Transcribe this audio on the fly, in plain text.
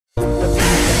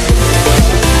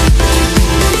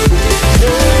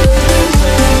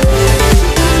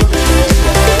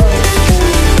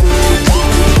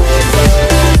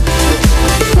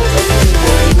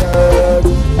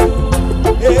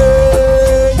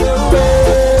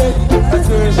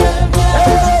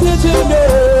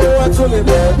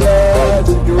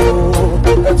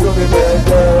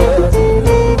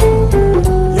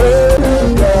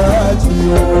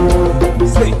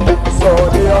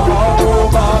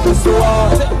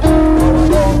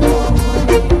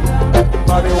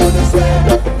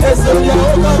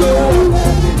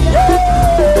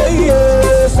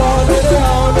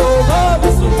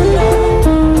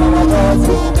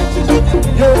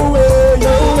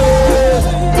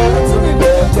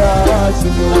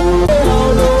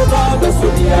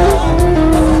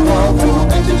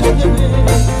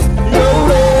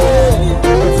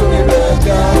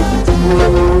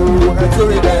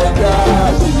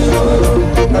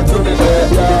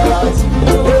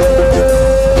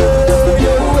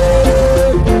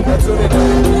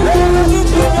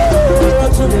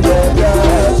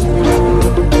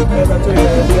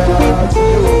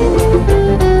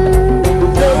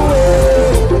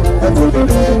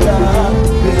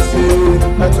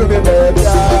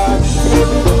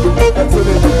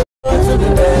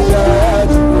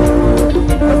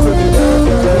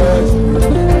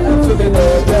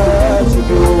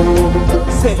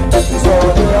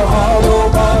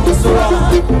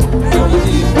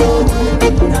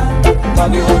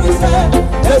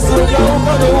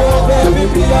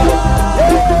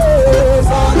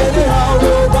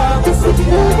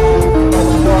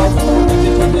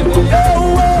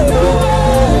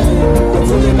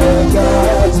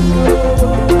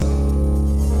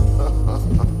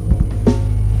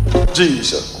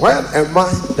Jesus, when a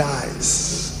man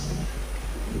dies,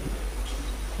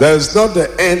 there is not the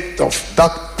end of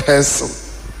that person.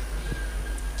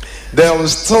 There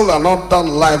is still another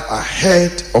life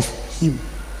ahead of him.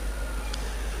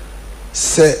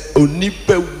 Say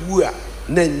onipa wua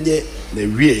nenye ne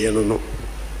wie no no.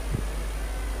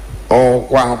 O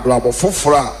kwa blabo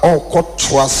fofora o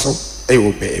kotoa so e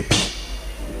o baby.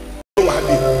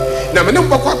 Na me ne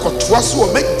mbakwa kotoa so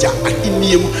o meja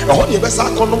ahiniem e ho de be sa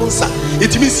konom nsa.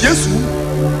 Etimi Yesu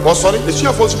o sorry the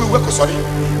sua for so be work sorry.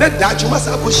 Na da juma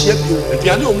sa akohia bio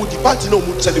aduane o mu di party na o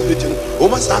mu celebrate no o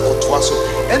ma sa kotoa so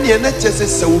ene na chese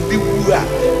se obi wu a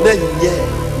na nye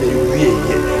na wie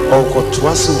ye o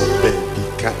kotoa so baby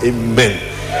ka amen.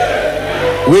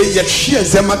 We ye hwe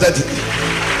zema dadi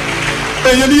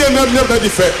eyeni ye na dadi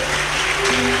fe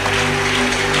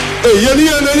eyeni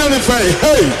ye na fe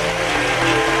hey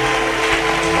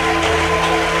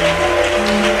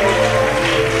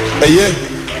eye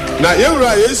na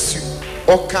yewra Yesu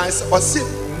o kan se o se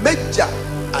meja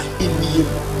ahinie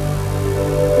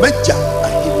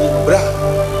bra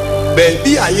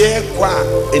baby aye kwa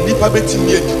enipa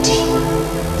betimi adidi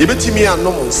ye betimi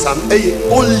anom nsam eye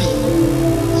only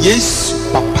Yesu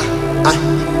papa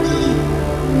ahinie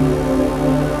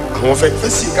ahon fe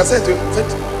fesi cassette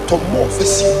fait tomo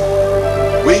fesi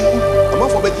we ama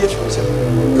for be die fi se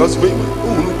because we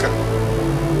unu kan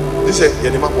this ye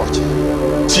dey map watch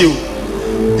tiu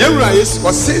yewra Yesu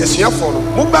o se esuafo no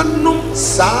mo ba nom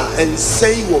sa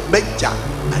ensei wo meja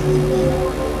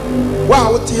wa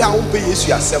wote a wo pe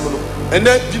Yesu asem no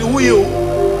ena dine wo ye o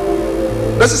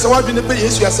na se wa dine pe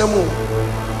Yesu asem o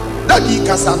dadi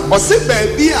kasa o se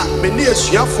baabi a me ne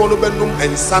esuafo no benum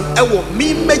ensam e wo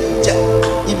mi meja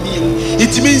imiem.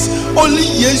 It means only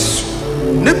Yesu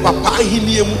ne papa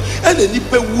ahinie mu ena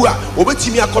nipa wu a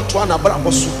obetimi akoto na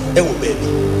brabo so e wo baabi.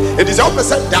 It is our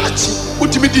person dachi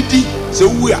utimi didi se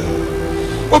wu a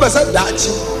obesa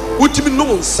dachi utimi no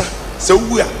nsa se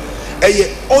wu a eye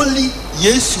only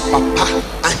Yesu papa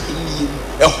ahinie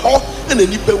e ho ena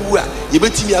nipa wu a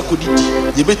yebetimi akodidi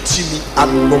yebetimi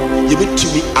anom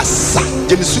yebetimi asa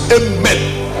jemisu amen.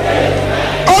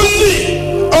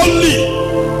 Only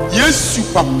Yesu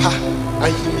papa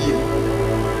ahinie.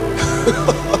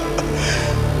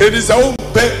 It is our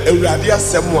be ewrade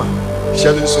asem a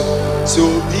hye so so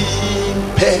be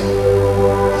pe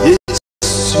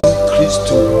Yesu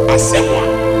Kristo asem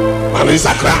a manu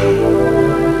sakra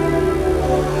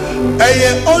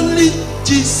only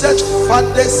Jesus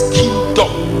Father's kingdom.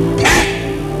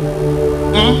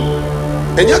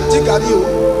 Enya tigari o.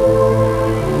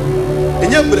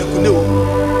 Enya brekune o.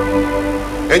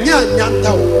 Enya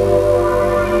nyanta o.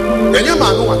 Enya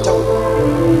manu wata o.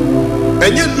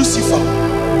 Enya Lucifer.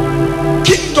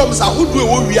 Kingdoms are who do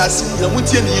we wiase na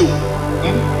mutie ne o.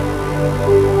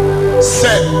 Se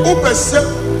opese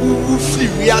u free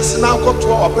wiase na akoto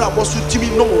obra boso timi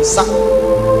no nsa.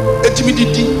 Etimi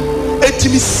didi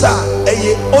etimi sa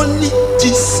only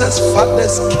Jesus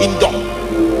Father's kingdom.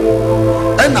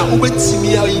 And now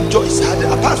ubetimi enjoy sad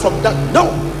apart from that no.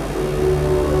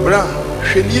 Bra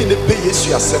hwenie ne pe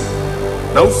Yesu asem.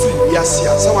 Na ufri wiase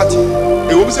asawati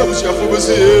e wo bi se busuafo be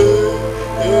se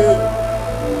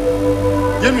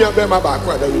yenu ya be ma ba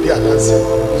ko ada wi dia dance.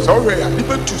 So we ya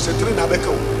libe tu se tre na beka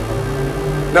o.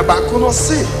 Na ba ko no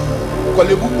se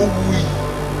kolebu owui.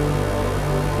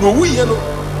 No wi ye no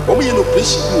omo ye no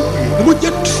pressure no mo je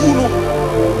true no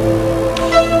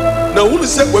na wonu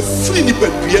se wa free ni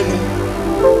padua no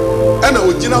ana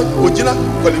ogina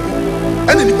kwalebu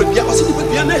ana ni padua o se ni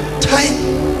padua na time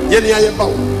ye ne aye ba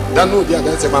wo da no dia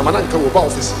dan se mama na nka wo ba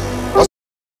office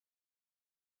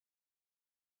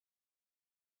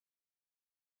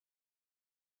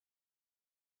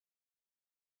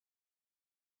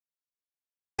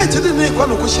e tede ne kwa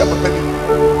no ko hia papa bi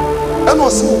ana o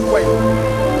se wo kwai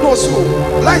no so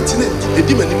light ne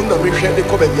edi manim na mehwe de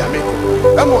ko ba bia meko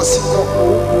ana o se ko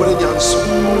bere nyanso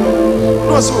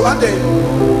no so ade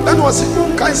ana o se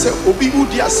kan se obi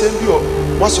udi asem bi o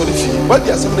mo so de fi wadi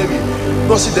asem na bi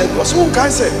no se de o so kan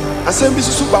se asem bi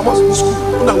susu ba mo school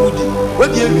na wudi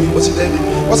wadi ewi o se de bi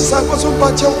o se san ko so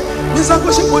pa chew ni san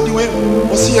ko se body we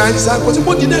o se yan san ko se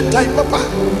body na tai papa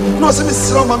no se me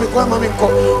sira ma me ko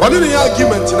o ne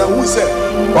argument na hu se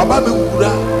baba be kura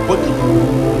body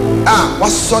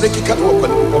was sorry, kick out or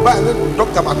buy a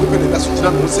doctor. I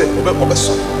couldn't say,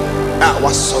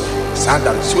 was sorry,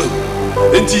 Sandal, swim.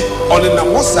 And he on the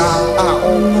Namosa,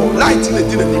 light in the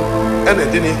dinner, and a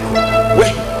dinner.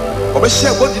 Wait, or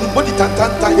share body,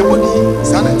 tanta, your body,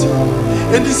 sanity.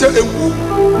 And this is a woo,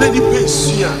 lady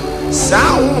Pensia,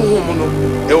 sound woman,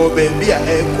 it will be a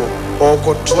echo or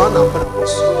Cotuana.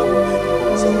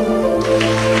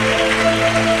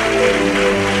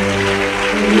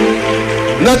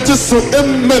 Not just so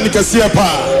America,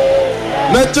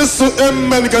 not just so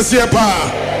America,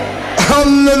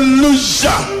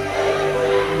 hallelujah.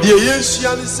 The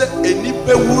Asian said, any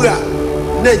pewura,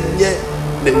 Nenye,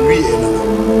 Nenri,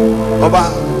 Oba,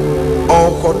 or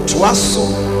Cotuaso,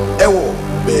 Ewo,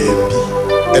 baby,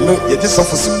 and no, yet this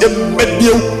office, a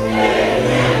baby.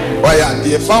 Why,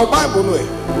 the foul Bible,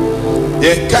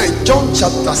 ye can John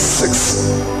chapter 6,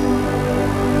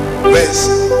 verse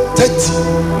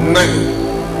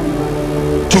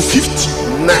 39 to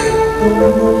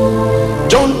 59.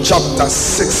 John chapter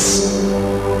 6.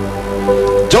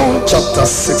 John chapter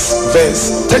 6,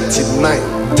 verse 39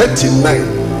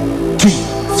 to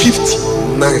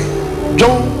 59.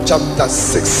 John chapter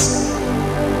 6,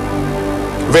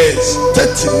 verse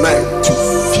 39 to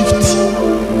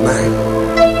 59.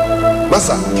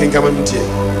 Masa, can come and tell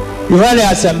you. Heard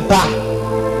as a bar.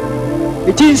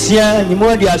 It is here, the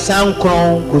more the sound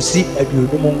crown could see a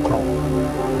beautiful crown.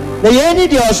 The end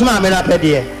of your smart men up at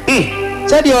the end.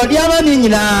 Said the Odiaman,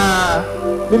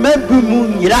 remember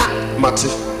moon, Mati.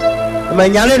 My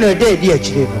yellow day, dear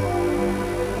children.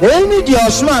 The end of your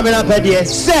smart men up at the end,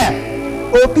 sir.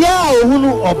 Opia,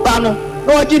 Hunu, or Bano,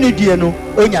 no, Jenny Diano,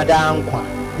 Onya down,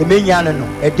 the main yano,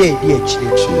 a day, dear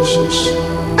children.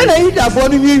 And I eat that for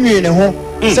the union in home,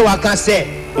 so I can say,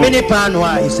 many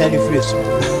panoa is any freeze.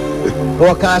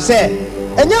 Or can say,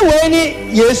 and you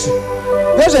any yes,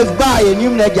 Joseph buy a new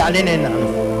Najalin and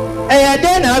I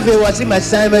then have a was in my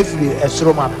Simon free as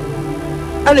Roma.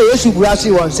 And the issue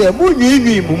Brassi one say, Moon,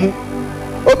 Mumu.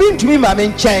 Obin to me, my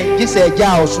main chain, this a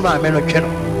jar of smart men of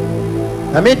channel.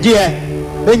 I mean, dear,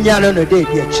 when you're on a day,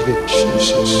 dear children.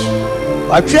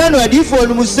 I try no idea for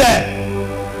the Musa.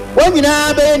 When you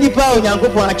now be any power, young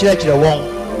people are church the one.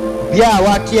 Yeah,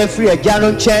 what here free a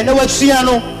gallon chain, no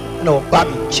Ciano, no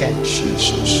Babby chain.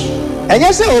 And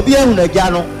yes, I will be on a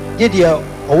gallon, did you,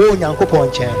 or young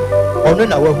coupon chain, or no,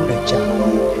 I will chain.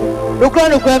 Look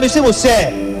around the crime, will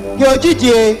say, your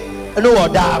GTA, and no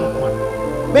damn one.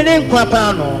 Meaning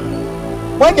Papano.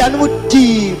 What you know,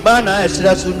 tea, banner, as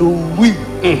that's no we.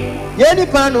 Any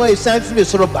pano is signed for the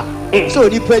soba, so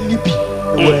depend you be.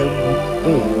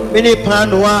 Many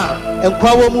panoa and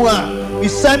Kwawamua, we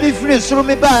send me free through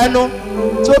me by no.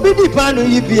 So be the pano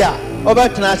yibia, over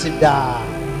Tanasinda.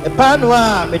 A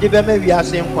panoa, maybe we are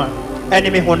same one,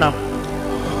 enemy honam.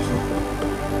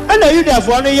 And you have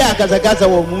one yak as a gas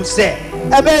of moon say,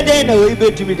 a bad day, no, we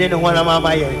bet to me then one of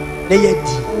my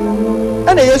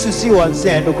and I used to see one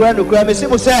say, the grand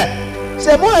simple say,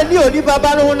 say more and you, the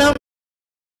Babano.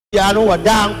 Yano wa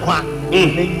down kwa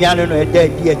Yano no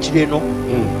dead dear chino.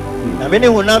 I mean,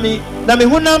 Hunami, Nami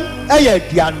Hunam,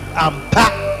 Ayadian,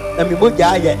 Ampa, Nami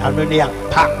Moja, Anonia,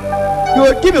 Pa. You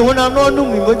will give me when I'm not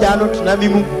doing Mojano to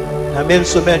Namimu, Namen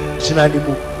Somet,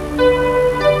 Sinadimu.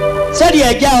 Said the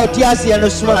Agao Tiasiano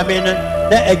Sumamen,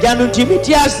 the Agano Timmy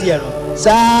Tiasiano,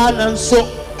 San and so,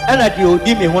 and at you,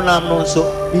 Dimi Hunam non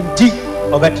so, indeed.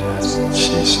 Of veterans.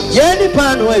 Jenny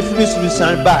Pan, if you should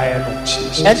stand by,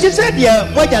 and she said, yeah,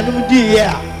 what I do,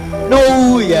 dear.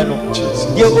 No, yeah, no.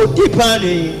 You go deep on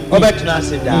of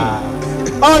veterans.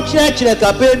 All church like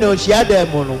a pen, she had a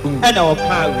mono, and our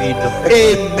car window.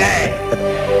 Amen.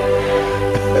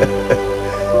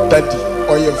 Daddy,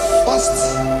 or your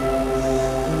first.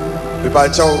 The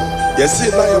Bajo, yes,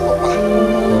 see, my papa.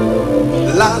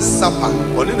 Last supper,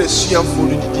 on in a sheer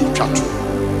food in the deep cattle.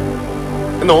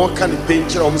 And all kind of pain,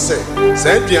 say,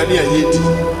 Saint Piania Yeti.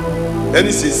 Then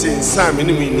he says, Sam,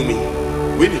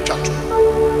 minimum, we need cattle.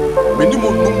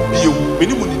 Minimum,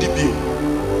 minimum, the bill.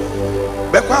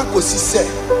 Becquaco, she said,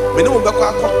 minimum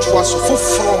Becquaco to us for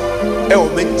 4 El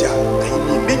Menja. I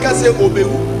make us say, Obeu.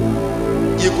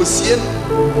 You go see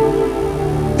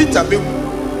Peter Bill.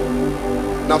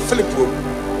 Now, Philip,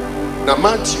 now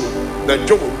Matthew, now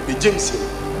John, the James.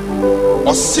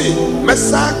 Or say,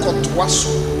 Messa got to us.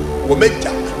 Make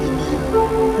up.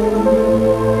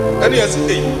 And yes,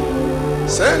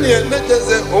 Sanya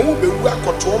Netze, oh, be work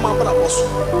or trauma, but I was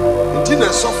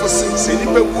dinner suffer since any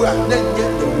people who are not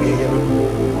yet the way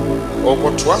or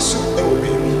what was so,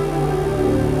 baby.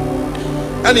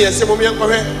 And yes,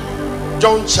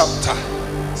 John chapter,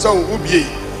 so would be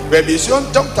baby,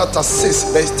 John chapter 6,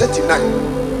 verse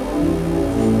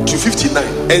 39. to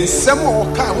 59. And some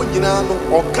oka wonyina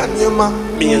no oka niema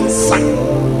miensa.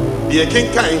 Ye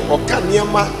kenkan oka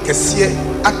niema kese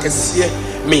akese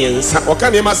miensa. Oka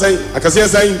niema sai akese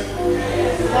sai.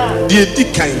 Die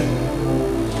dikan.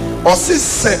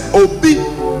 Osise obi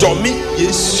domi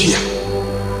Yesu.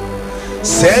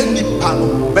 Se nipa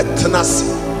no betena se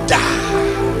da.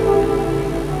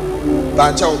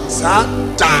 Bacha sa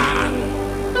da.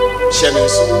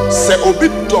 Shemeso se obi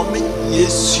domi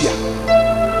Yesu.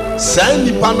 Se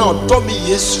nipa na domi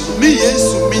Yesu, mi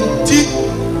Yesu minti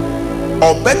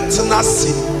obetena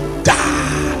se da.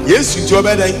 Yesu ti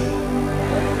obedan.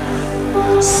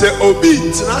 Se obi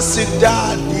tena se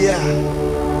da dia.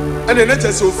 Ene na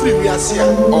tese ofiri wiase a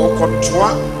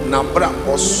okotoa na bra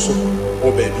oso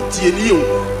obabi tie ni o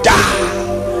da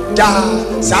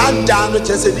sa da no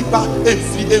tese nipa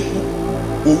efiri egu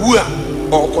owu a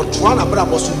okotoa na bra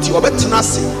oso ti obetena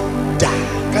se da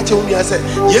ka che oni ase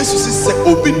Yesu se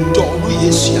obi do no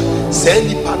Yesu a sa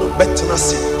nipa no betena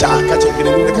se da ka che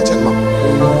kene ni ka che ma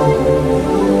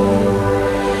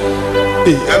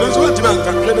ano so ti man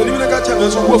ka kene ni ka che no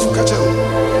so wo fu ka che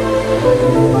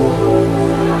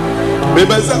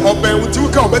Maybe say open with you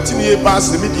can bet me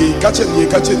pass the media catch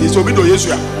this obi do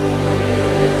Yesu.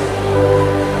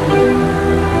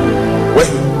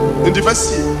 Well, in the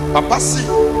verse papa si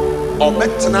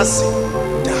obetena si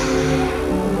da.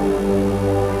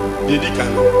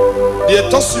 Dedikan. De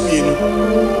tosumi no.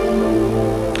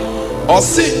 O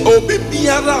se obi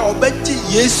biara obeti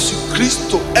Yesu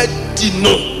Kristo edi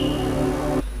no.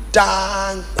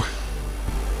 Dankwa.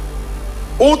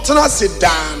 O tena si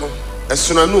da no.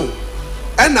 Esuna no.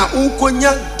 Ena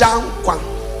ukonya dankwa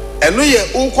eno ye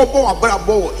ukobo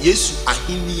abrabo Yesu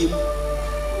ahinim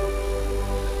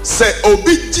se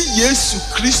obi di Yesu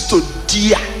Kristo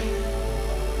dia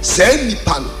se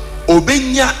nipa no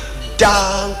obenya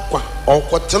dankwa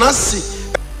okotena se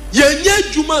yenya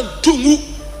adwuma ntumu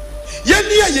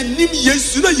yeni ya yenim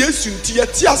Yesu na Yesu nti ye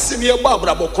ti asem ye ba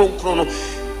abrabo kronkron no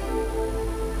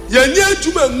yenya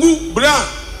adwuma ngu bra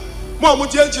mo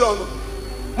amuti akiro no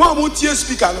mo amuti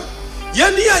speaker no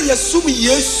Yeni ya yesum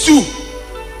Yesu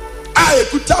a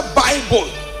ekuta Bible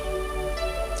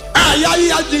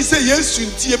ya say Yesu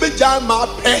nti ebeja ma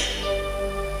pe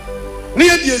ne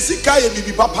ye die sika ye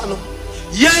bibi papa no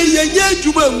yenye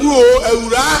adwuma ngu o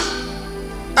awura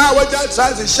a waja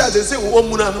try to share say wo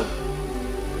muna no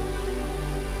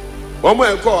wo mo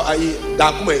enko ayi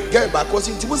da kuma get back cause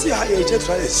nti mo say ha ye church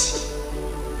friends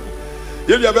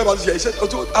you be able to say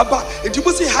aba nti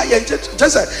mo say ha ye church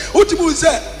just say ultimu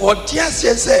say odia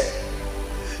say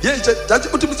ye that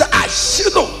ultimu say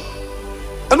ashino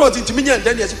and what nti me nyan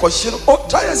dan ye ko shino o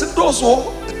try say do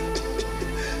so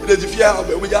the fear of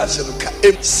we ya shino ka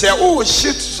say o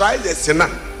shit try this na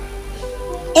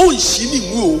o shini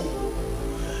mu o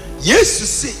Yesu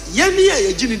say yeni ya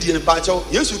ye gini die pa chawo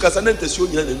Yesu kasa na ntasi o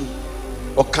nyina nanu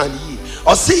o kan yi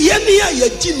o say yeni ya ye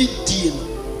gini die no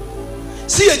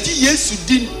si eji Yesu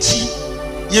dinti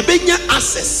ye benya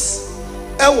access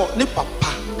ewo ne papa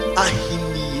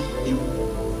ahini ewu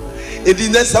edi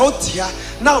nesa otia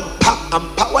na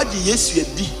ampa waje Yesu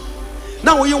edi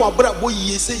na wo ye wabra bo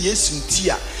ye se Yesu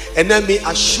ntia ena me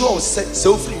assure se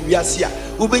ofri wiase a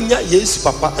wo benya Yesu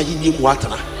papa ahini emu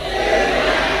atana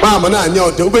mama na anya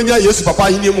o de wo benya Yesu papa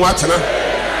ahini emu atana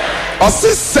o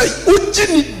se say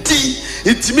ugini di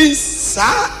it means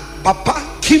sa papa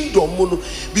kingdom no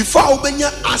before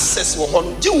obenya access wo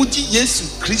hono je uji Yesu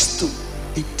Kristo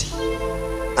edi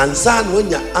anza no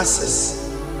nya access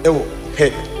ewo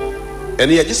head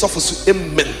ene ye just ofosu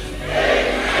amen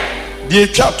die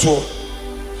twato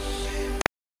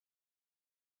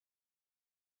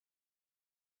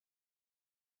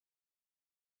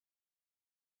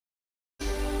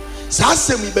sa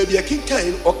semi baby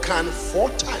akinkan o kan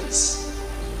 4 times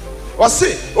o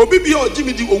say obi bi o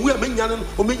jimi di owu amenyane no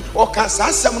o ka sa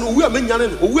asem no owu amenyane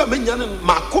no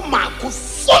mako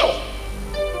fo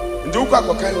ndi ukwa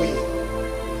akokan we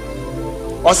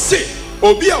o say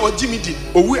obi a o jimi di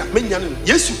owu amenyane no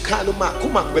Yesu ka no mako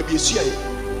ba bi esu aye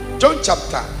John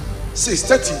chapter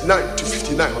 6:39 to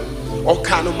 59 o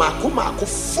ka no mako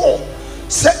fo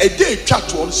se ede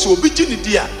twato no so obi jini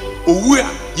di a owu a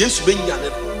Yesu benyane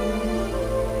no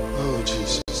oh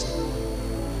Jesus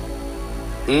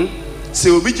se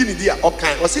obi gini dia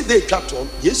okan o se dey twato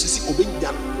Yesu si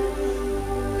obenya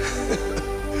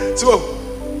so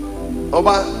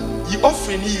oba yi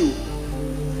offering you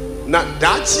na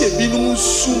dachi ebinum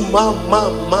su ma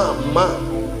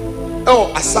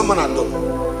asamana do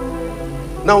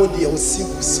na o dia o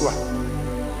simple so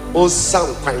o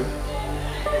san kwan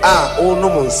o no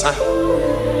monsa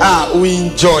o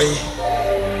enjoy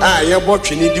ye bo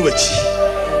twene di wachi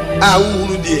a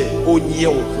uhunu de onye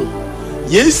wo ho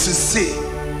yesu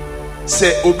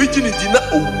se obi gini di na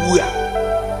owu a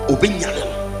obi nyane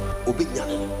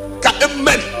ka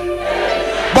amen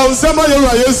bonsama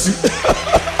yewura yesu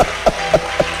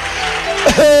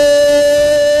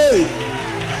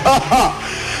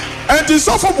and the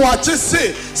suffer Boakye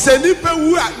se nipa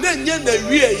wu a na nye na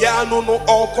wie ya no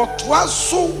okotoa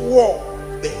so wo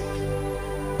be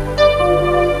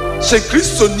se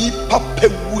Kristo ni papa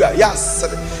wu a ya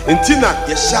sere entina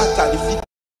ye shata le fi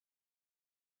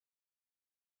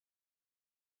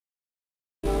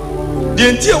de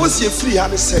entia wo se free ha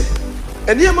ne se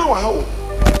ene ma wa ha wo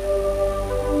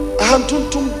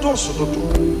ahantuntum do so do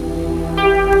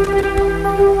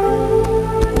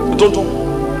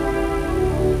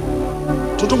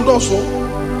Totum doso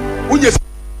unye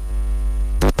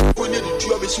onye di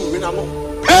tuo be si owe na mo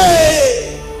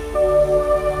hey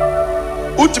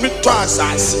utimi to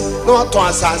asase no to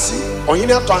asase onye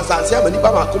to asase amani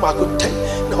ba mako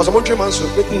 10 na oso montwe manso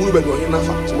pe kunhuru ba onye na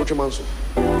fa so montwe manso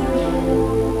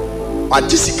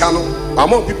ajisika no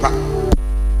amo pipa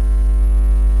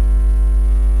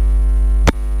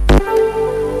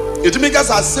etimi ga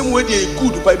asem we dey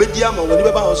good pa be di ama woni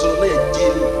be ba so na ye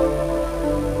di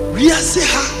wiase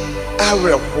ha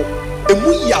awerɛho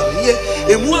emu yareɛ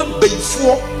emu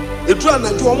abayifoɔ edura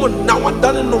anadwo ɔmo na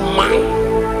wadane no man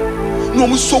na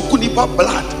ɔmo soku nipa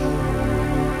blood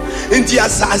nti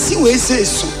asase wei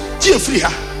seesu gye efiri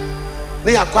ha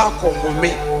na yakɔ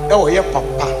akɔhome ɛwɔ yɛ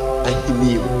papa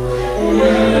ahimiem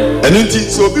ɛno nti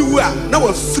sɛ obi wu a na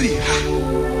wafiri ha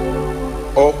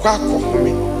ɔkɔ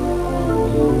akɔhome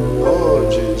oh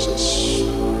Jesus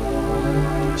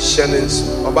shenens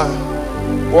ɔba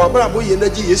Wabra boye na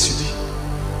ji Yesu di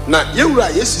na yewura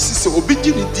Yesu si obi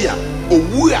gi ni di a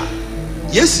owu a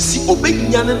Yesu si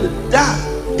obegnya ne da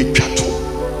etwato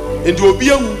enti obi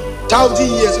awu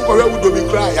 1000 years ko we wudo bi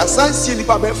kra ya sansie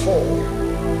nipa be fo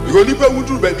yo nipa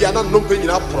wudu ba bia na no pe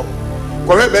nyina pro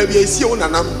ko we ba bia esi o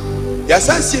nanam ya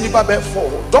sansie nipa be fo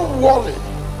don't worry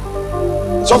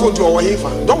so for to owo hifa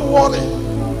don't worry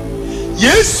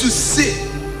Yesu si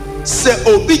se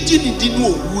obi gi ni di no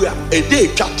owu a ede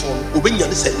etwato obenya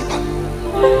ne se nipa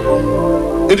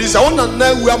it is a one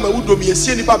na wu ama wudo mi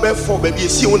esie nipa be for ba bi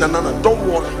esie wona na don't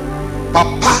worry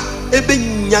papa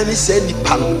ebenya ne se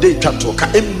nipa no de etwato ka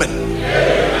amen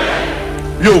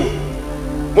yo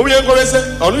mo ye nkore se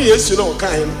onu Yesu no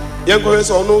kan ye nkore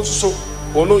se onu so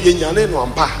onu ye nyane no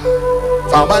ampa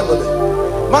fa Bible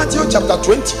Matthew chapter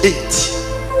 28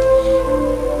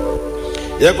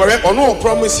 ye nkore onu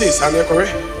promises and ye nkore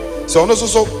so onu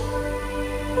so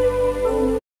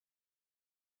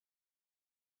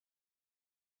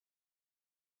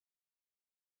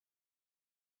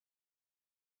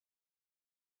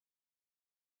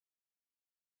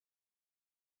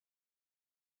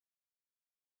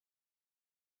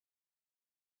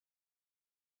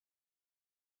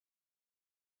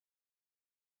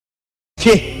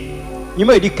you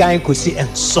may decline kosi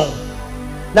and song.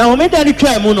 Now, me that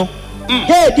try muno.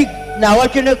 Hey, now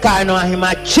what you know, kind of him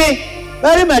a che.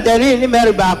 Very madly,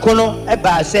 Mary Bacono, a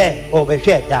basse, or be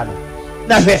shed down.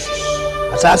 Nothing.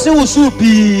 As I say,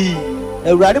 Supi,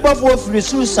 a radical for free,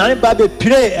 Sunny Baby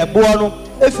play a buono,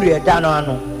 a free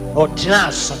dano, or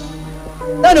Tinas.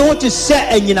 Then I want to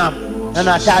say, and you know, and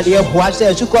I tell you what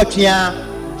says you got here.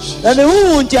 And the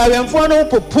wound, I am for no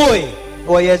poi,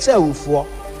 or yourself for.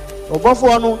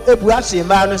 Obafo no ebuase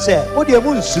ma no se wo de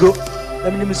mu nsuro na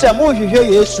minim se mo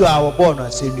hwehwe Yesu a wo bo no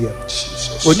asendua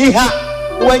oni ha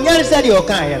wanyare se de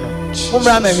okan ye no mo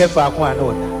mra ma hwe fa ko ana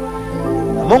oda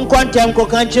mo nkontem ko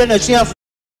kan kire na sua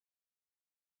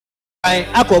ai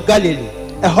akọ Galilee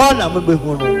e ho na mo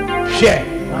behu no hwe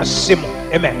asemo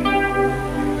amen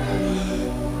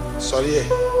sorry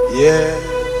yeah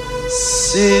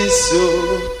siso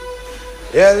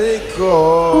Jericho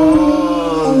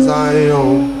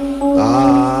Zion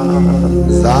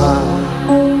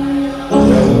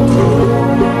Oh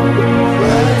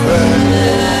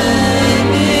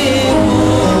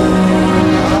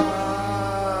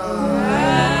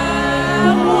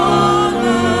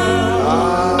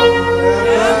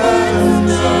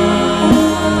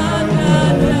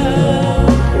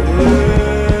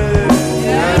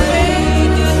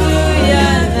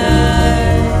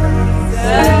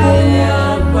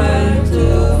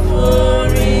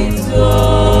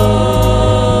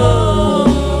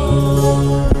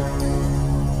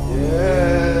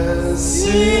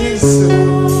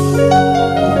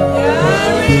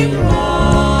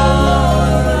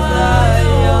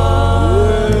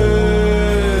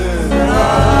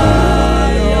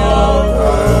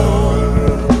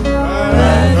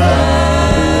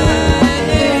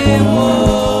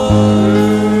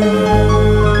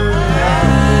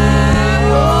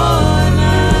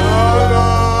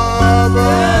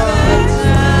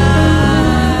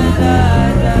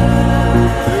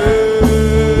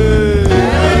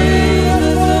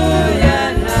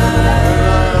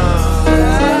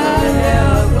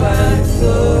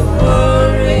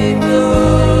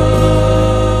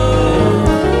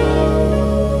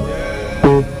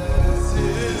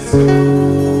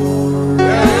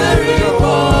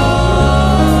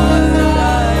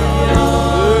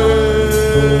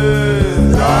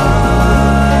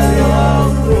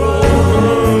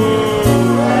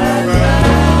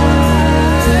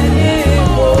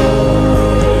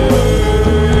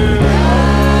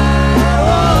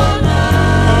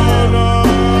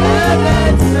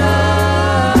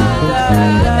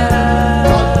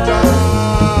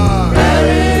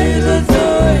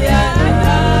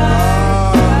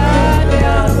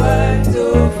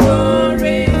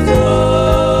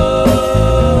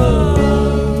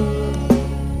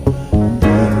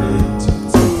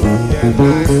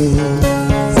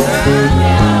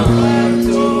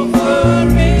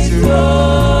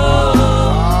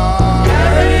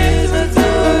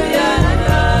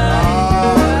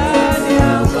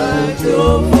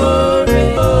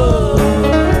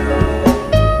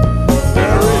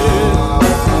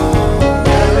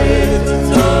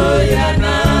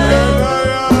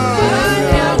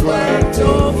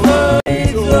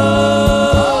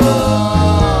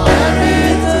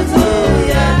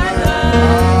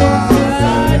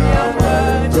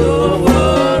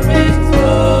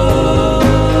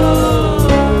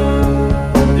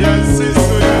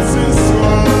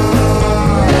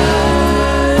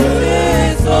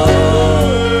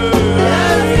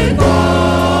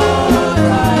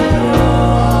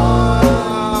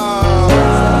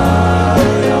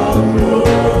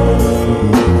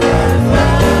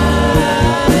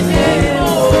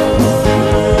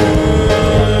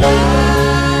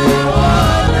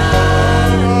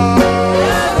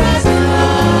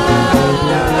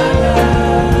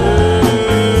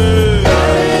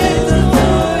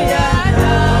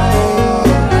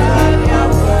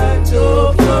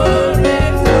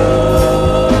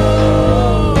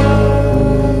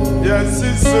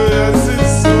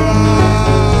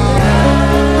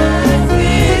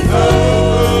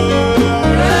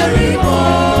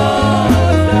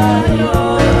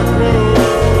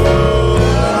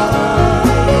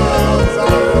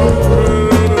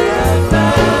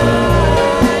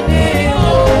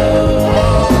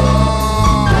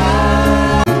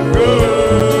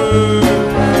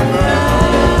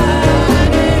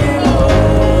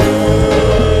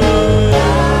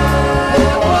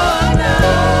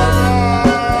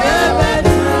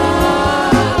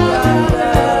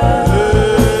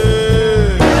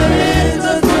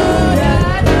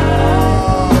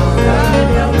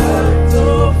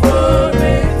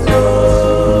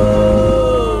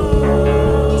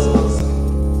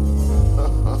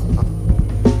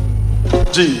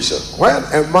Jesus, when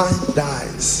a man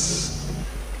dies,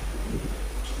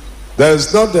 there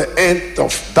is not the end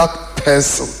of that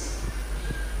person.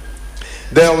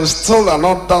 There is still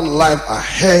another life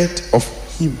ahead of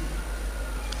him.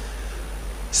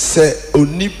 Se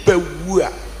onipa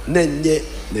wua nenye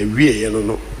ne wie no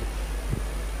no.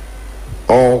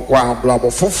 O kwa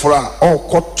blabo fofora o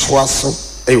kotoa so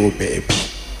e o baby.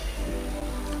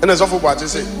 Ena so fo Boakye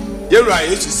say, yewura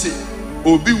Yesu say,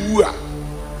 obi wua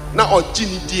na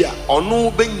ogini dia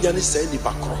ono benya ne sai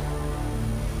nipa kro.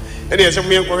 Ene yese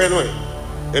me enkohwe no e.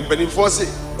 Empanifo say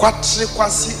kwatre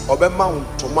kwase obema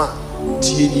ntoma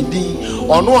tie ni din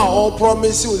ono a o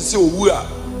promise o say owu a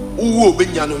uwu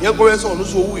obenya no yenkohwe say ono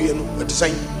so owu ye no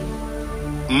etisan.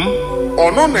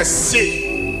 Ono na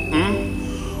say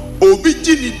obi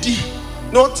gini di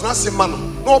no tena se ma no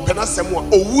no pena sem a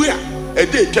owu a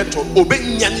ede etweto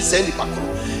obenya ne sai nipa kro.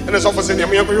 Ene so fo say ne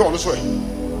yenkohwe ono so e.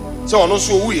 So ono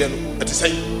so owu ye no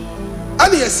etisan.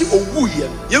 Ani yesi owu ye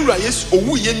yewura Yesu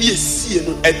owu ye mi esie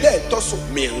no ede etoso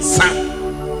mensa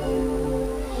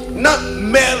na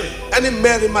Mary ani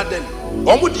Mary Magdalene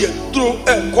omo de aduro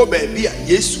ko ba bia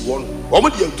Yesu won omo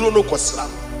de aduro no kosra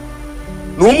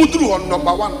no omo duru hon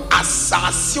number 1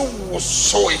 asase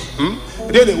wosoe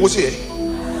de ne wosoe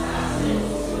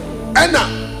ana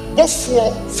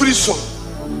bofo free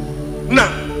na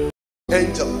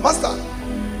angel master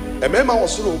a member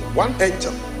was one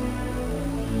angel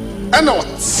and now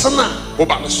sana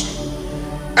obanos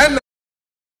and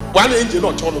one angel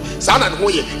not on sana and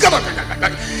hoye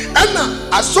and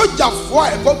a soldier for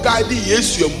a god guide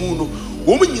Yesu amu no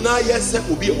woman nyina yes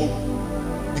obi e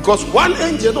because one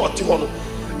angel not on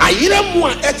ayira mu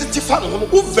a etetifa no ho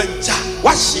go venture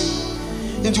washi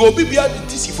into obi bia the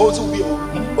tisi for so obi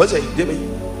what say dey me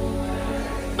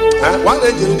one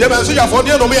angel dey me soldier for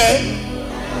dey no me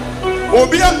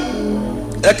obi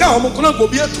eka homo kuna go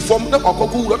bia to form na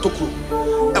okoku wura tokuro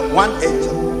one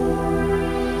angel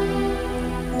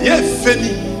dey feni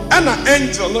ana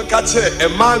angel no ka kire e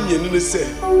ma mienu ne se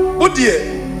wo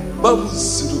de ba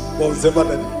musuru bo zeba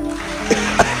na ni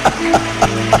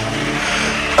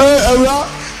awra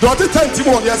don't tell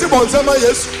Timon, yes, about Zema,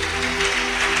 yes.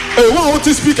 A one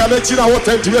to speak and let you know what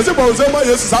time to yes, about Zema,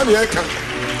 yes,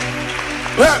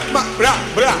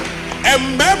 bra.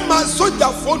 And member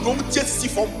soldier for don't just see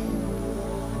from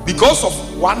because of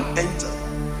one angel.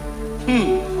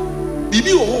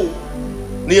 Bibi oh,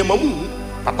 near Mamu,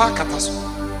 Papa Kataso.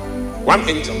 One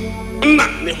angel.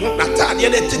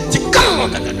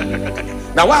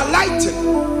 Now I liked it.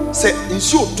 Say in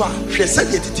short time, she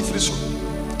said it different.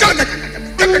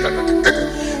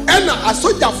 And I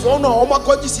saw that for no my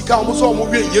God is almost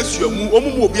almost yes, you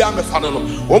will be a fan.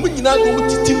 Woman, you know,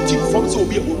 from so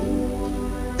be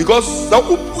because the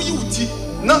beauty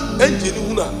not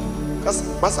engine because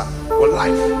Massa or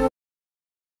life.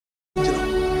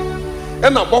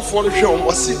 And above for the show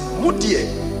was it Mutie,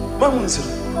 Mamma.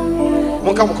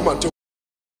 Come on,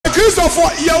 Christopher,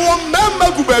 you remember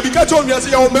good baby. Catch on, yes,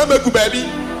 you remember good baby.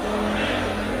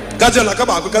 Catch on, come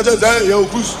on, catch on, you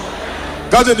cruise.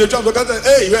 Catch on the job, catch on,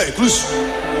 hey, cruise.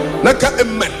 Naka a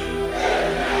man,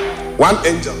 one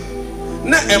angel.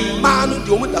 Na a man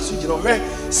who don't that's you know,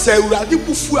 say, Radi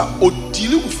Bufua or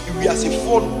deal with you as a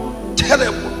phone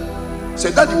terrible.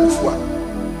 Say that the Bufua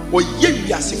or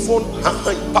ye as a phone,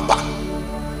 papa.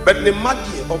 But the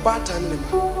muddy or bad time.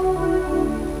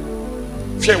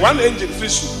 One angel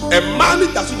fish, a man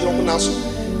that's in your naso.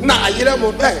 Now I hear them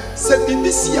obey, said in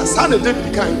this year, son and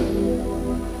David kind.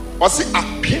 Or say, I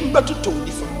came back to talk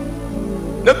different.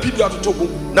 No people to talk.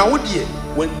 Now, dear,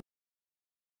 when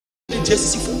you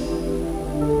just see for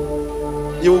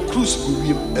you will cruise with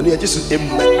him and you are just a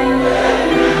man.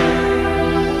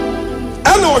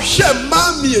 I know, share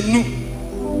mammy and new.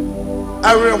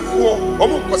 I will walk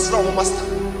almost was master.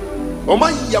 Oh,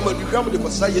 my yammer, you have the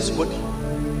Cosayas body.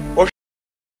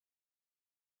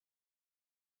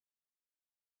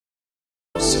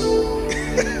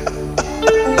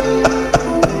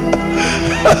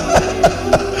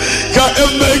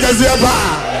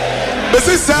 But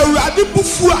since I did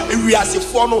before, we are a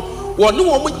phone, one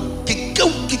woman kick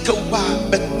over,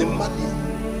 but the money.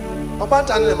 About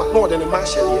more than a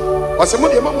marshal. Or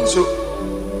somebody among so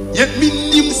yet me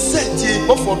name said,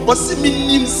 what's the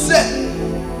meaning said?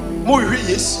 More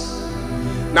yes.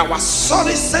 Now, was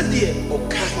sorry said, dear,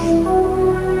 okay.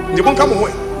 You won't come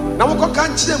away. Now, I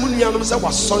can't tell them when you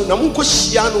was sorry. Now, Munko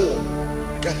Shiano.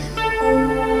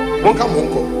 Won't come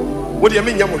home. What do you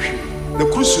mean, Yamoshi? The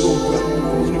crucial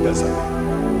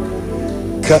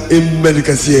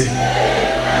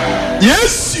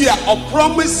yes, you are a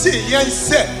promise. Yes,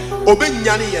 sir. Obey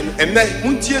Yanni and then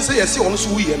Muntia say, yes, you almost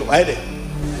we and I.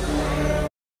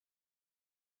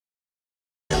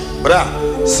 Bra,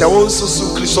 so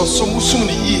Christo so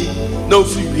Musuni, no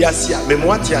free Yasia,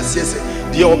 Memoatia says,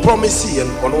 the promise and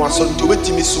on one son to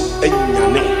wait me so and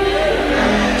Yanni.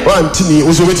 One Timmy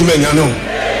was waiting, Yano.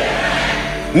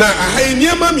 Now I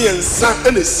near mammy and son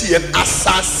and a sea and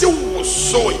assassin was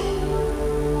sewing.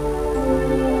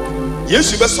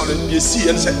 Yes, you best on the sea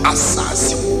and say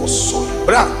assassin was sewing.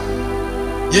 Bra,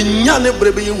 ye yanne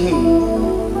brebe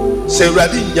who say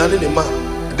Radin Yanni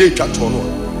man, they cut on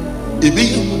one. A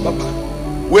big papa.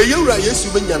 Where you are, yes,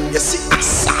 you yan, yes,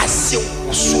 assassin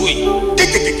was sewing.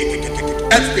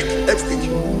 Epic.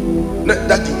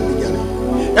 That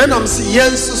thing, and I'm saying,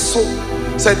 yes, so.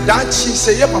 Said that she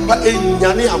say yeah papa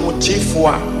enyane amotifo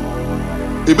a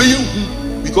ebe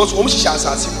yehu because o mhihya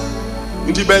asase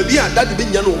nti ba bia that be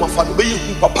nyane o mafa no be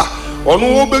yehu papa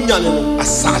ono wo be nyane no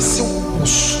asase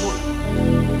woso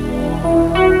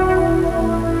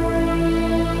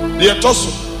de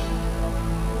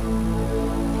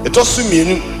etoso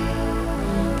mienu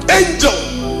angel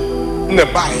ne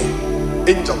bae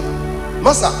angel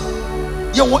masa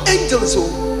ye wo angel so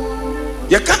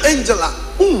ye ka angel a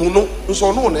no,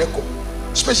 so no echo,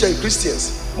 especially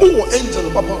Christians. More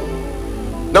angel, papa.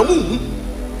 Now,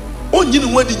 oh, you know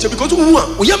what did you because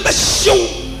we are show.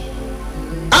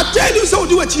 I tell you so,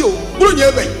 do what you,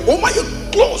 oh, my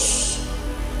close.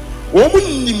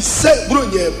 Woman himself,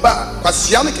 Brunia,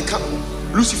 Pasiana can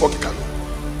Lucifer can.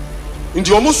 In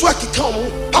the almost like come,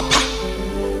 papa.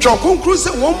 Chokon Cruise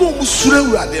and one more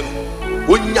Musura them.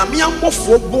 When Yamiam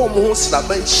for bomb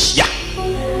slaves, ya.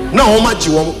 Now, much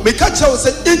you want me catch us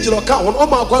an angel account on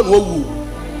my God.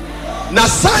 Now,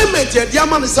 Simon, the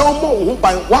man is our more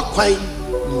by what kind?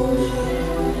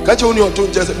 Catch on your two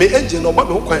just be engine or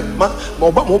no kind,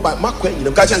 more by my queen in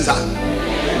the catching zone.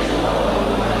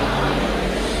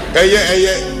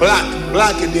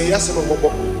 Black in the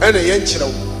Yasamo and a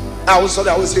Yanchino. I was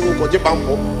saying, what you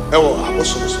bumble. Oh, I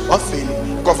was what feeling.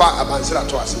 Cover about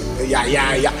to us.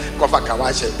 Yeah. Cover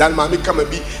Kawashi. Then mammy come and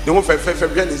be the one for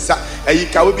is that a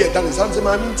cow be a done something.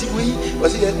 Mammy,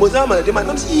 was it Mozama? They might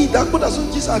not see that, but I saw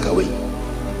Jisaka away.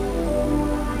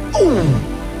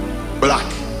 black.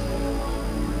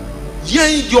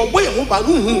 Yen your boy who ba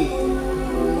no.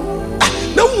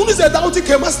 Na who say that we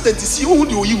came as 30 who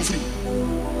do you free.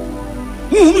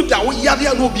 Who da we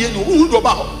yade no bi enu who do ba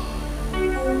ho.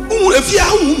 Who efia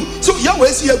who so ya we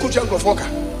see coach Nkrofo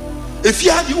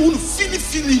efia de who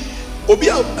fili obi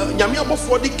nyame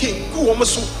abofo de king ku wo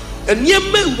so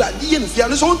eniem mawurade ye nfia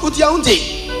no so won kotia wonte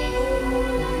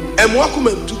emo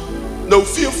akomantu na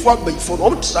ofiefo abayifo no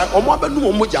omtra omo abanu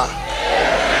omo ja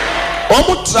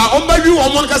omotra ombawi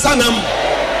omo nkasa nam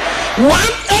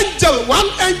one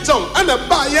angel and a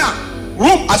buyer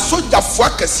room a soldier for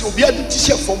akasi obi adi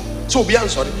t-shirt form so obi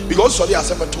ansori because sorry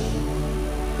asebeto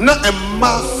na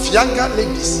emma fianga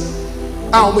ladies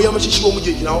omo yam shishi omo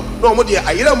je gina na omo de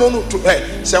ayira mo no to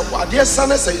se ade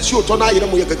sana se isi oto na ayira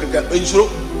mo ye gagaga ensuro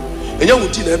enya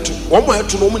wuti na eto omo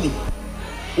eto no omo nim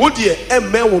wo de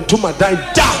emme wonto madan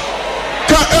da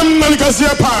ka emma ni kasi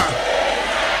pa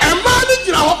emma ni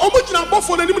gina ho omo gina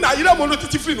bofo na nim na ayira mo no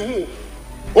titi free no ho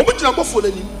omo gina bofo na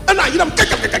nim na ayira mo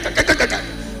kaka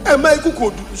emma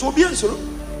ikukodu so obi ensuro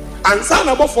ansa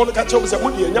na bofo no ka che omo se mo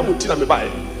de enya wuti na me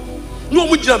bae no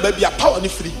omo gina ba bia power ni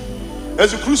free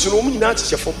as a cruise no omo nyina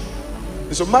ache fom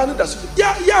so man da so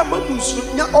ya mamunsu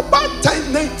nya oba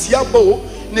time 90 abo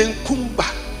ne nkumba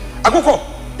akoko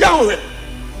ya hohe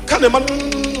ka ne man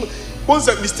was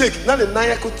a mistake na ne nan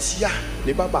yakotia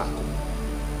ne baba ko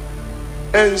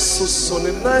enso so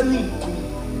ne nan ni nkum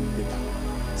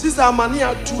sisa amani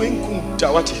atu enkum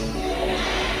dawati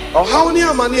o how ni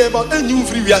amani about enyu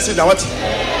free we ase dawati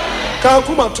ka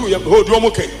kuma tu ye ho do mo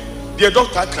kai the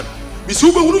doctor kan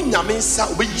bisu be wuru nyame nsa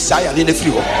obeyi saya ne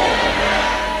free ho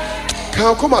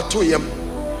ka kuma to yem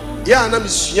ya na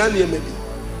misua ne emabi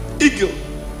eagle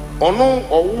ono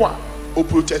owo a o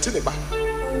protect ne ba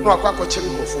no akwa chere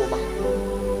nkofo ba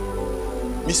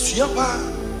misua ba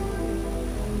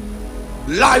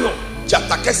lion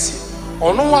jatakesi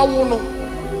ono wawo no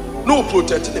no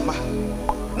protect ne ma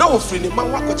na o free ne ma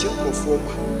wa kwa chere nkofo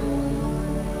ba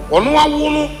ono wawo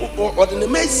no o de ne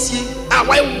mesi a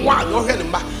wai wa no hwe ne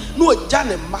ma no ja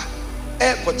ne ma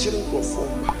e kwa chere nkofo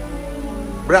ba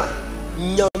bra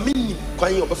nyame ni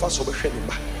kwan ye obefa so behwe ne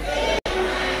ma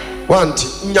wanti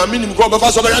nyame ni ko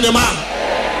obefa so behwe ne ma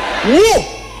wo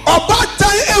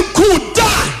obatan enku da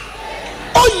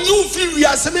onyu fi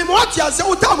wiase me mo ati ase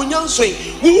wo ta mo nyansoe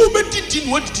wo bedidi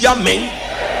no didi amen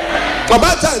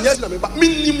obatan nya na me ba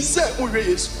minim se wo hwe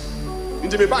yesu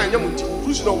ndi me ba anya mo nti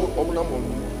cruise no mo na mo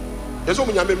yeso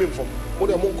mo nyame memfo mo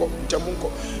de mo nko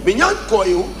ntemonko me nyanko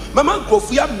yo mama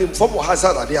nkofu ya memfo mo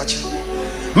hazard ade achi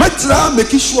metra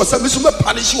make sure say me so me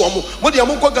punish wo mo de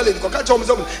mo nko galen ko ka cha mo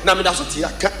na me da so tie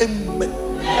aka emme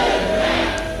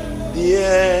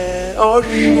yeah oh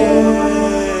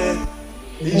yeah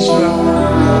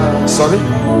Israel sorry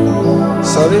no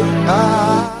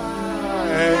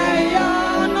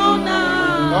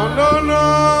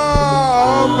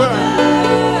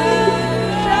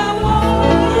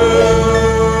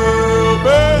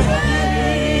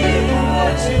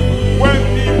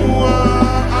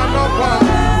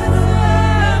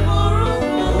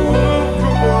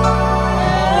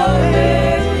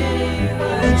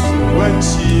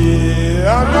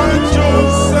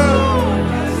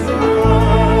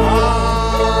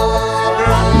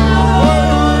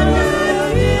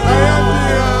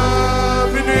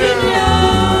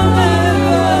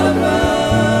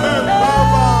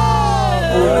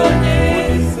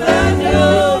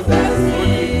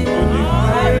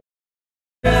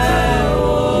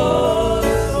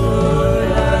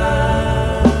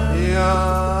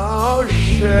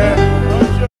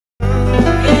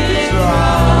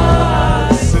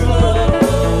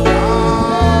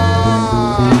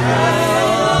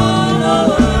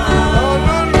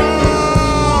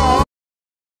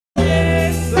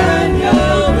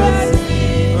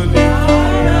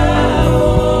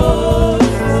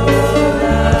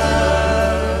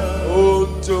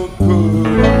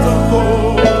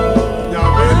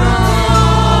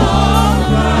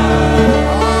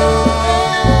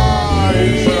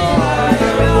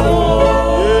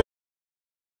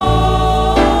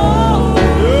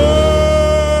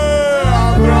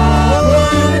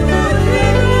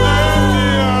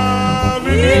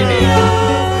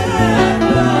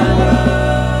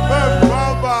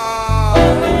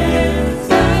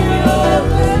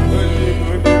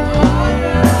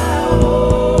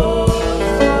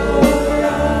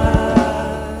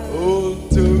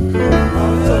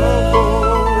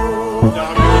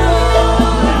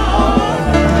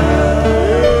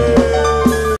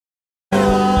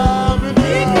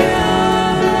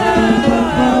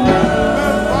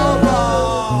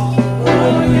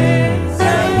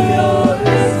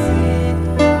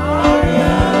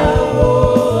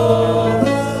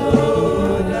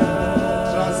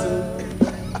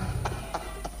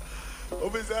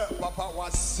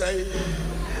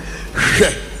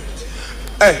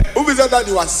be said that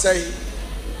you are saying,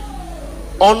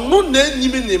 on no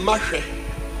name in the market.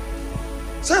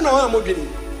 Say now I'm moving.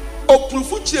 O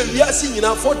Prufuchi, we are seeing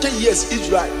in 40 years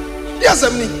Israel. Yes, I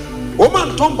mean,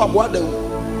 woman Tom Babwada,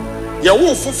 your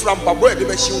wolf from Babwa, the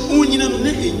machine,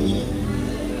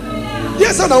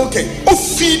 yes, I know, okay. O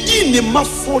feeding the ma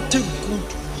 40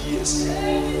 good years.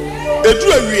 A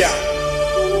true area,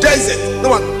 desert, no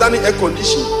one done air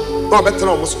condition, no better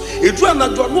almost. A true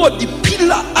not the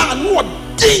pillar, no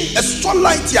ding, a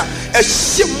sunlight here, a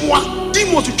shimwa,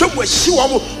 demo to trouble a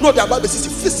shiwamo, not about the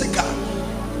physical.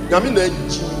 I mean,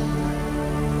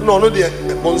 no, the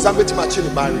Bonzambet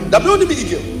machine barring. That only be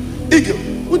eagle.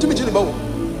 What do you mean about?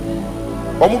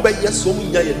 Omu by yes, so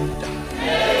many.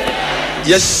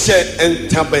 Yes, sir, and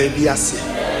Tababiasi.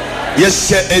 Yes,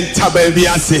 sir, and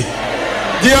Tababiasi.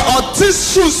 Dear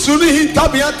artist, soon he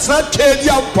Tabiata,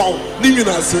 Kadia Pound,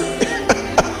 Niminasi.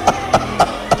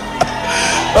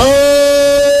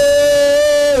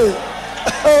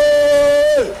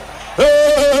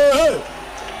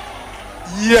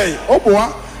 Yea, oh boy.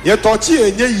 Ye tochi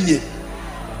enye ye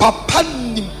papa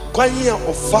nim kwanya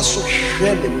ofaso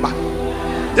hwe ne ma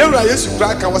ye wura Yesu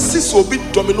kraka wasisi obi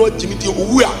domino jimiti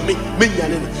owu a me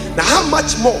nyane na how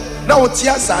much more na woti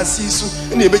asasi su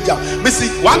na ebeja me see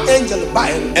one angel by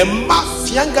and ma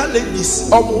fianga ladies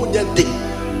omo nya de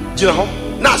jina ho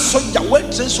na soja we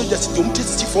train soldiers de umti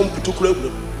sisi form pitokura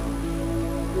ewu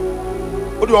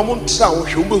odi omo ntra wo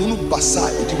hwe wo hunu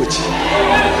basa edi wachi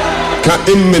ka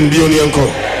emmen bi oni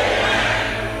enko.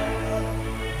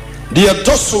 The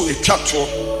apostle is chapter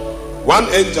one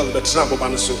angel that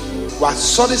Trabobanaso was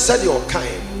sorry said your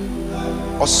kind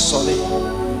or sorry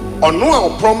or no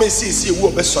our promises you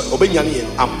will be sorry obeying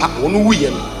and pack one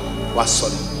win was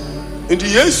sorry. And the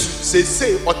yes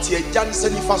say or tia Jan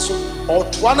Senifaso or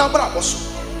Tuana Brabos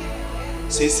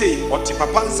say or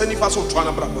Tipapan Senifaso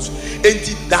Tuana Brabos and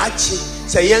the Dachi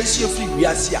say yes you free we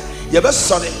are here you be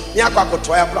sorry Yako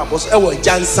Toya Brabos or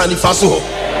Jan Senifaso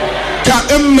can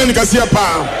Emmenikasia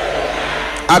Pam.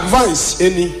 Advice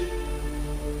any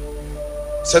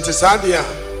Satisadia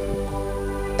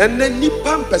and then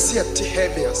Nippam Pessia to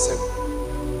heavy as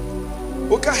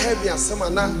some. Oka heavy as some,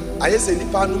 and I say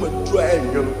Nippam to a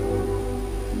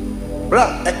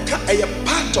bra a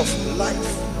part of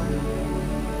life.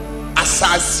 As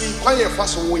I see quite a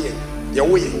fast way, your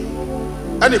way,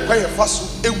 and a quite a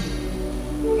fast.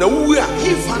 Now we are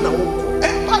here for a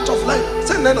part of life.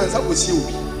 Send them as I will see you,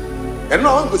 and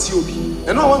no one will see you,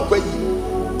 and no one will.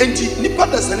 And nipa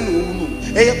doesn't know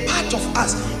a part of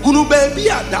us. Who baby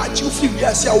are that you feel we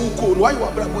are see our call. Why you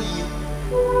are bravo?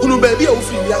 Who baby are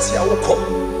free we are see our call.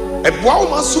 A bow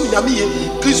masum yami,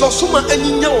 Chrysosoma and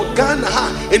in your Ghana,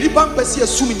 and nipa pesi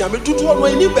assuming yami to one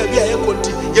way, baby I conti,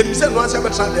 yet we said no answer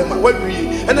but them when we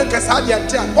and then Casadia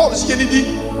and Paul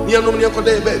Kennedy, near no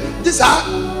baby. This are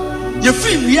you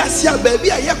free we are see baby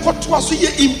I got to us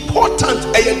important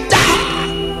a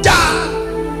da.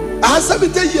 I have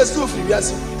 70 years no free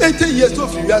 80 years no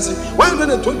free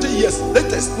 120 years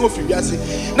latest no free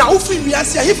now free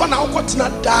if now got na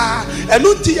da and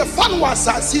no tea fan was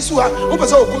sisu ha o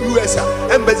pese o ko US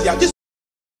embassy this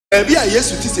be a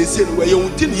yes to say where you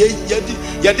tin ye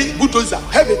di bulldozer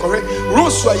heavy correct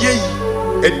rose wa ye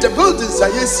and the buildings are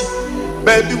yes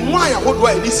baby why ahodo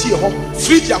a this here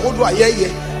fridge ahodo a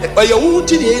ye but you won't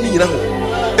tin ye ni na ho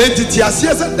entity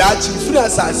asiasa da chi free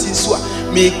asasi so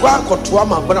me kwa kotoa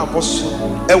mabana boso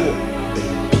ewo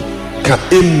ka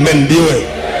amen diwe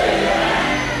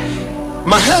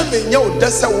ma heaven nya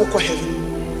odasa wo ko heaven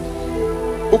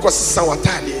wo ko sisa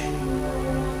watade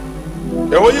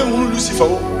ewo ye hunu Lucifer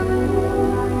wo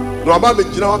no aba be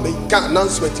gina wa be ka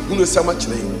announcement hunu sama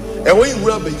kire ewo ye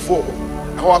hunu aba ifo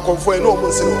ewo akonfo e no mo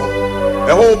nse no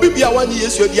ewo bibia wanye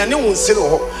Yesu aduane wo nse no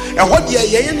ho eho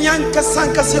de ye ne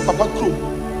ankasa papa kro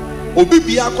obi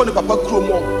bia akọ ne papa kro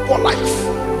mo for life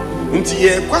nti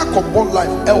ye kwa akọ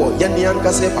life ewo ye ne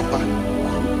ankasa papa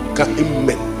ka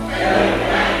amen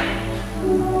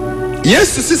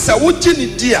Yesu sisa wo gini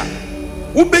dia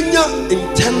wo benya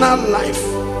internal life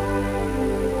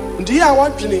nti ya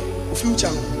wadwene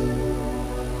future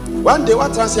one day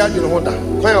what trans ya dwene ho da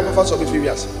kwan ya papa so be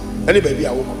fiwias any baby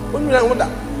a wo onwira ho da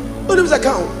onim za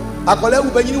kan akwala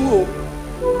wo banyini wo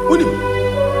onim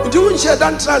nti wo nche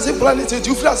dan transit planet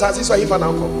nti ufra asase so ayifa na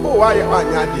nko o wa ya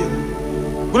anya ade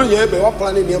buru nye be wa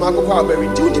planet ne ma akoko abari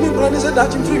nti undimi planet se da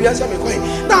chim fiwias am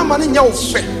kwan na amane nya wo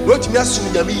fe no timi asum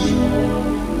nyame yi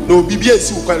no bibia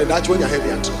esi wo kwan da che onya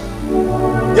heavy at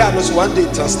ya no so one day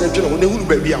translate no ne hunu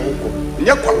baby a wo ko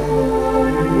nya kwa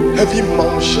heavy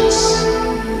mountains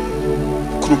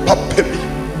krupa pebi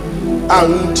a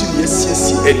unti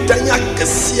yesiesi edanya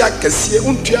kese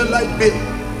untua like be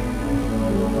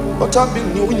What I've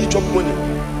been new when you drop money.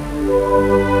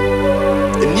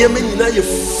 And near me, now you're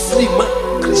free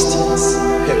man Christians.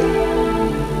 Heaven.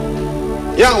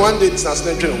 Yeah, one day it's not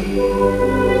dream.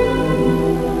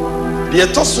 The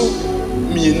atosso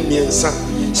me and son.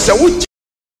 So would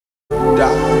da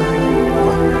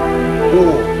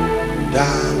oh da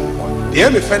the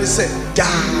enemy friend said da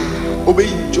obey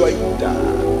enjoy da.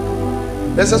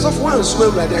 There's a soft one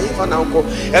swim like that if an uncle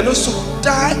and also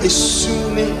die is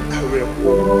soon a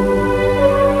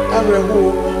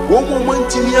one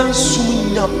moment in the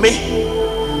soon me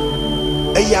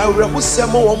a yareho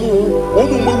samo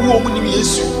one woman in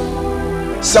Yesu.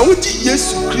 So would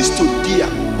Yesu Christo dear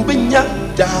ubenya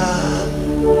da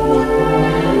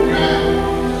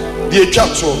the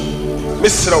church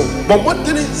Mr. But what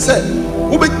did it say?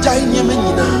 Ube Jai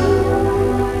Menina.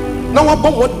 Now,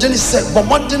 what did it say? But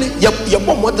what did it? You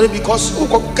bomb what because who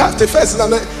got the first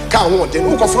and can't want it.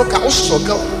 Who got for a cow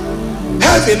struggle?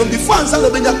 Heaven before and son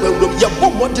of Benya, you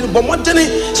bomb what did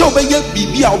it? So be your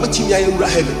BB, I'll bet you in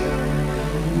heaven.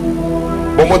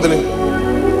 But what did it?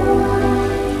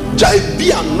 Jai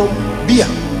Bia no Bia.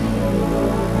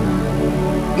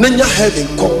 Nanya heaven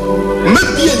come.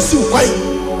 Maybe and see why.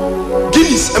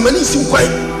 Guinness, a man is quite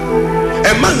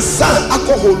a man's son,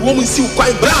 alcohol, woman, see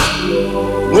quite bra.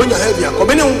 No, you're heavy, a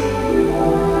communion.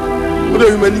 What are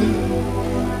you meaning?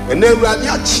 And then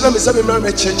Radia Chlam is a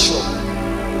member church.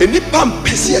 A nippam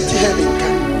pessy at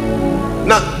heaven.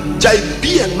 Now, Jai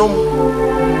be a nom.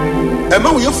 A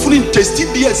man with your fully tasty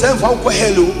beers and for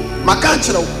hello,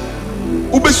 Macantro.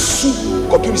 Ubesu,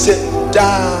 copy said,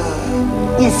 da,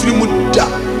 unfrimuda.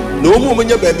 No more when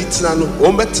your baby Tinano,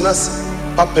 or Metnas.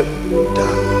 Papa da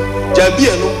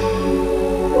Jabiano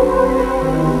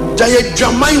Jaya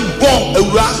Jamai born a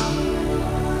ra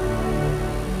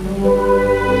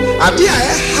Adia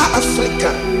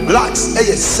Africa blacks a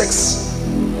sex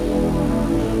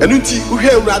and unti who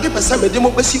hear rather person demo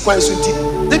basi kwan sunti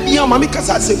they be your mammy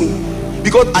kasa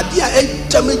because Adia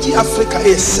Jamaji Africa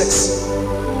a sex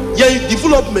yeah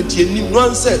development ye ni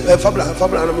no say fabla no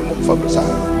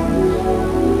fabla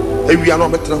we are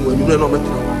not better when you know not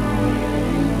better.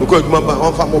 Because remember,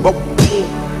 on fa mobo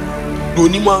do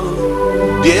ni man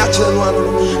de ya chere no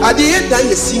ano ade ye dan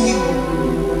ye singing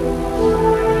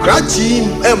krachi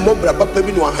e mo bra papa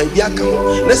bi no han bi aka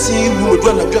ho na singing room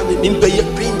do na dwa ni mpa ye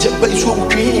pinche pa iso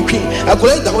twin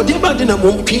akola da ode ba de na mo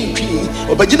twin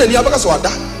obagina ni abaka so ada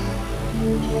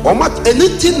o mat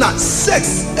anything na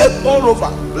sex all over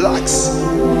blacks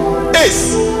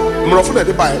is mrofo na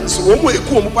de ba so o mo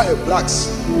eku o mo pa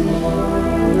blacks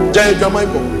jai jamai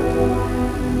bo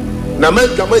na man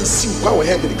drama see kwa we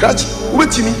head the crash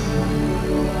ubetimi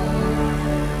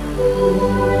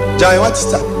jai what is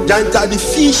that jai the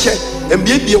fish and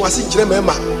be wasi kire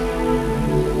mema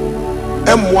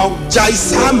emwa jai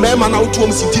sa mema na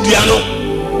utuom sitidua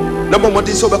no na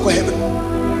bomode so be ko heaven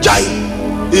jai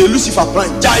Lucifer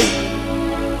plan jai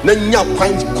na nya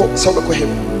kwan ko so be ko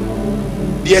heaven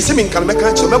the semin kan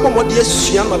meka kire me bomode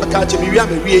asua na beka kire me wi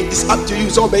amawie is up to you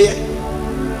so be ye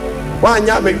wa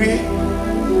nya amawie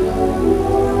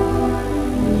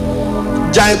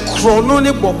Jai chrono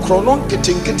ne bo chrono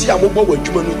ketenketi amobo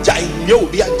wadwuma no jai me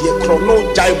obi ade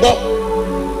chrono jai bo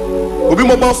obi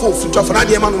mo ba fo futu afana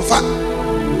de ma no mfa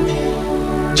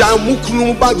jai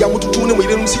mukunu ba ya mututu ne mo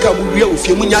yire musika mo wia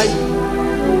ofie mu nyai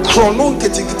chrono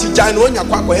ketenketi jai no nya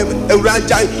kwa heaven ewura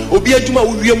jai obi adwuma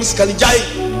wo wia musika ni jai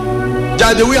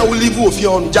the way I will live ofie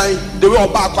on jai the way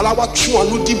oba akwala wa twu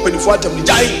anu di mpanifo atam ni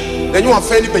jai na nyu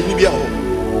afa ni panyi bia ho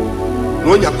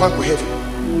no nya kwa heaven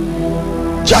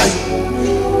jai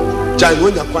Jai no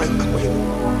nya kwan akwa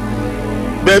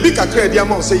baby kakra dia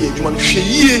ma say ye dwuma no hwe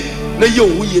yie na ye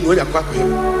owu yie no nya kwa akwa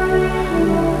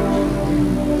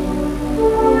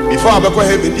before abekwa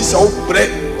heaven this all bread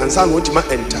and san want ma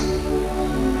enter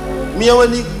mia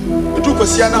wani edu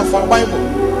kosia na for bible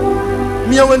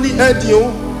mia wani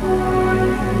adio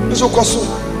so koso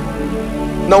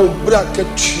na obra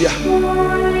katua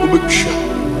obetwa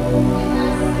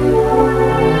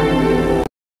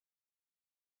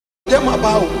dem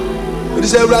about it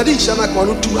is a radish and I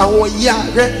want to our ya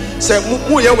say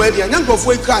Muya wedding and young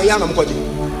before cry and I'm quoting.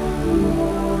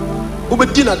 Uber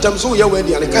dinner time so ya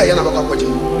wedding and a kaya and I'm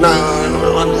quoting. Now,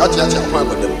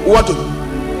 what to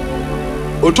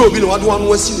Otobi, what one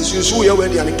was seen so ya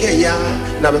wedding and a kaya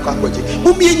never quoting.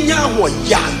 Umi ya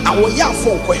our ya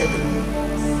for heaven.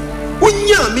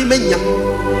 Unya me menya.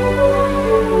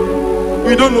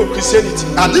 You don't know Christianity.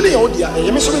 I didn't know dear. I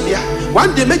am so dear.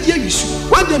 One day make you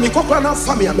one day me kokwana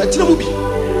family and let you be.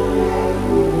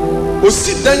 O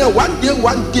sit there one day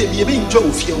be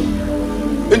enjoy feel.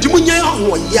 And you munya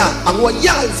ho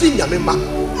ya thing ya member.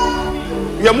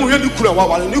 ya mu hwe ni kuna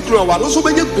wawale ni kuna wawale so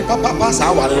benye papa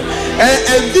sa wawale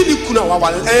envi ni kuna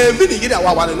wawale envi ni gida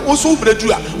wawale o so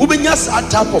bredu a wo benya sa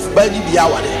type of body bi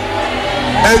awale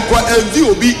enkwa envi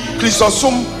obi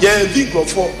Christosum ya envi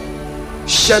grofo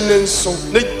shenen so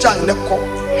ne jan ne ko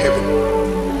heaven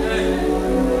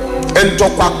en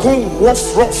tokwa kon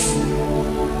rough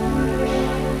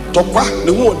tokwa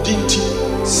ne ho odinti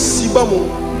siba mo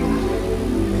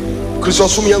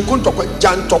Christosum yankon tokwa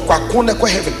jan tokwa kon ne ko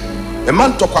heaven. A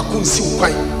man talk about see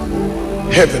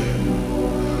heaven.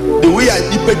 The way I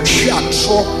deep a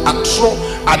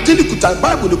I tell you, could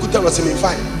Bible, the good was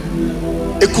fine.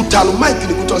 A kutal mic,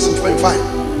 the good was fine.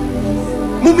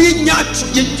 Mummy, yet,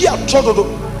 ye are troubled.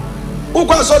 Who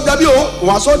was all W?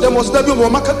 Was all them was W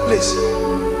marketplace.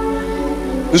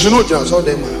 You should know, I saw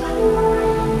them.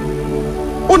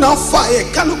 Oh, now fire,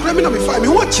 can you criminal be fire? Me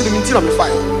watching him until I'm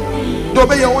fire. Don't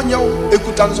be your 1 year, a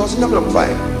kutal was never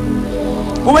fire.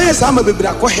 Why is I'm a baby?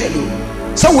 I call hello.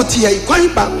 So what here? You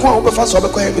can't back one over fast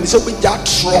over heaven. So we got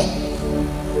strong.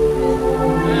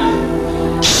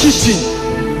 Cheating.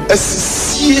 A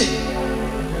see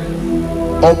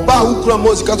or bow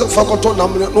grandma's got a faculty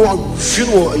number. No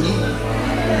funeral.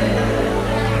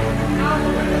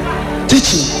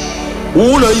 Teaching.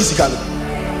 All are easy.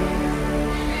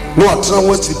 No, I try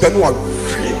once to depend on.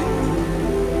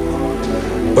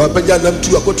 But I bet them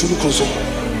two are going to look also.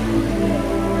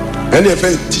 And if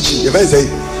I teaching, if I say,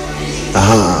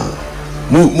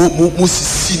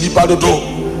 Musisi ni padodo.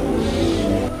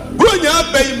 Brunya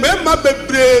be memma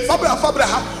bebre fabra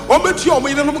ha. Obetu omo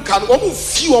ine no kan, omo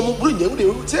fi omo brunya wo de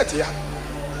tiete ya.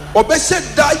 Obese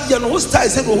da ye no style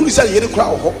say no hunu say ye kura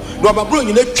ho. No ma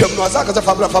brunya na twam no asa ka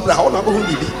fabra ha, ona go hu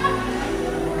bibi.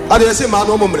 Ade say ma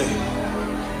no omo mre.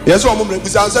 Yes omo mre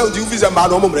bisa say you visa ma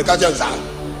no omo mre ka jansa.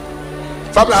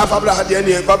 Fabra the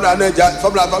any Fabra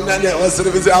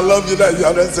I love you that you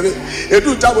are necessary. You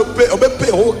do time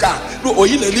pay whole car. No, or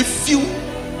you only few.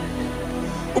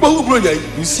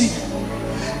 You see,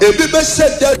 a baby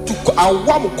said that to our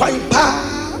one quite pa.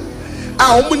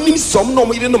 Our woman some no,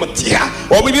 we didn't know Matia,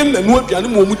 or we didn't know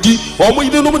Pianumudi, or we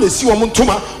didn't know the sea woman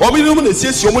Toma, or we didn't know the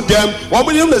sea woman dam, or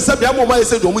we didn't know the Sabiamo. I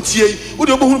said, Domutia, who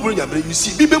don't bring you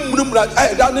see, Bibi Munum,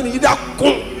 I down in that.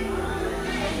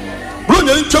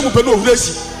 You trouble no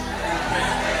blessing.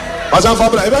 As I'm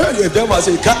Fabra, I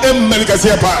say, Can America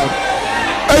say a pound?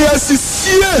 I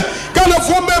see, can a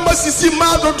 4 members see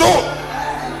Mado.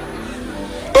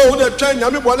 Oh, the train,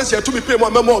 I'm going to say to me, pay my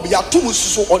memory. You are too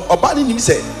so on a body, he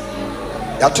said.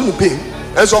 You are too pay.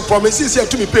 And so promises here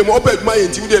to me pay more bad my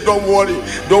intimidate. Don't worry,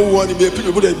 me.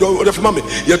 People don't order for mommy.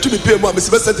 You are to be paid more,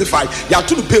 Mr. Certified. You are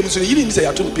to be paid, so you didn't say you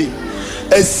are to be paid.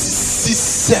 A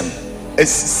system.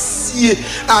 See,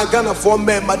 I gonna form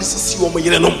men, but this is what we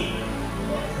know.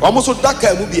 Almost so that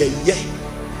can be a ye.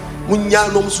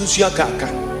 Munya no Susia Kaka.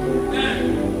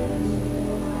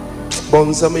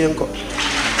 Bonsamianco.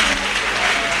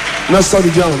 Now, sorry,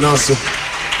 John, now, so.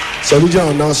 Sorry,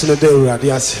 John, now, so the day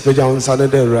radias, the John Sunday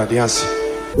radias.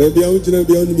 Maybe I would be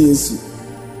on me.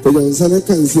 The John Sunday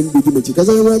can't seem to be because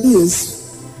I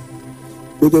radias.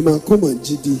 But the Macoma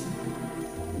GD.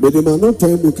 But the man not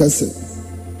time to cassette.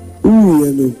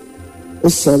 Uyeno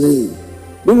osale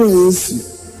no yesu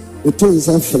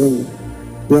etonsa frem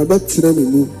rabatina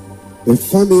mu e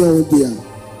family odia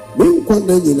menkwa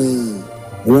na nyina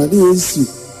rade yesu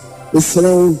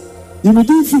esrawo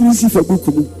yimidi finisi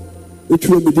fabukumu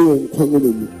etwe mede won kwango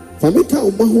mu fameka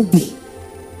omaho bi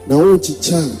na wo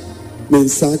chicha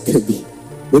mensa kabi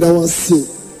beda wase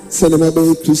sene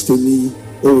mabe kristoni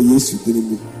o yesu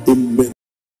dinimu amen.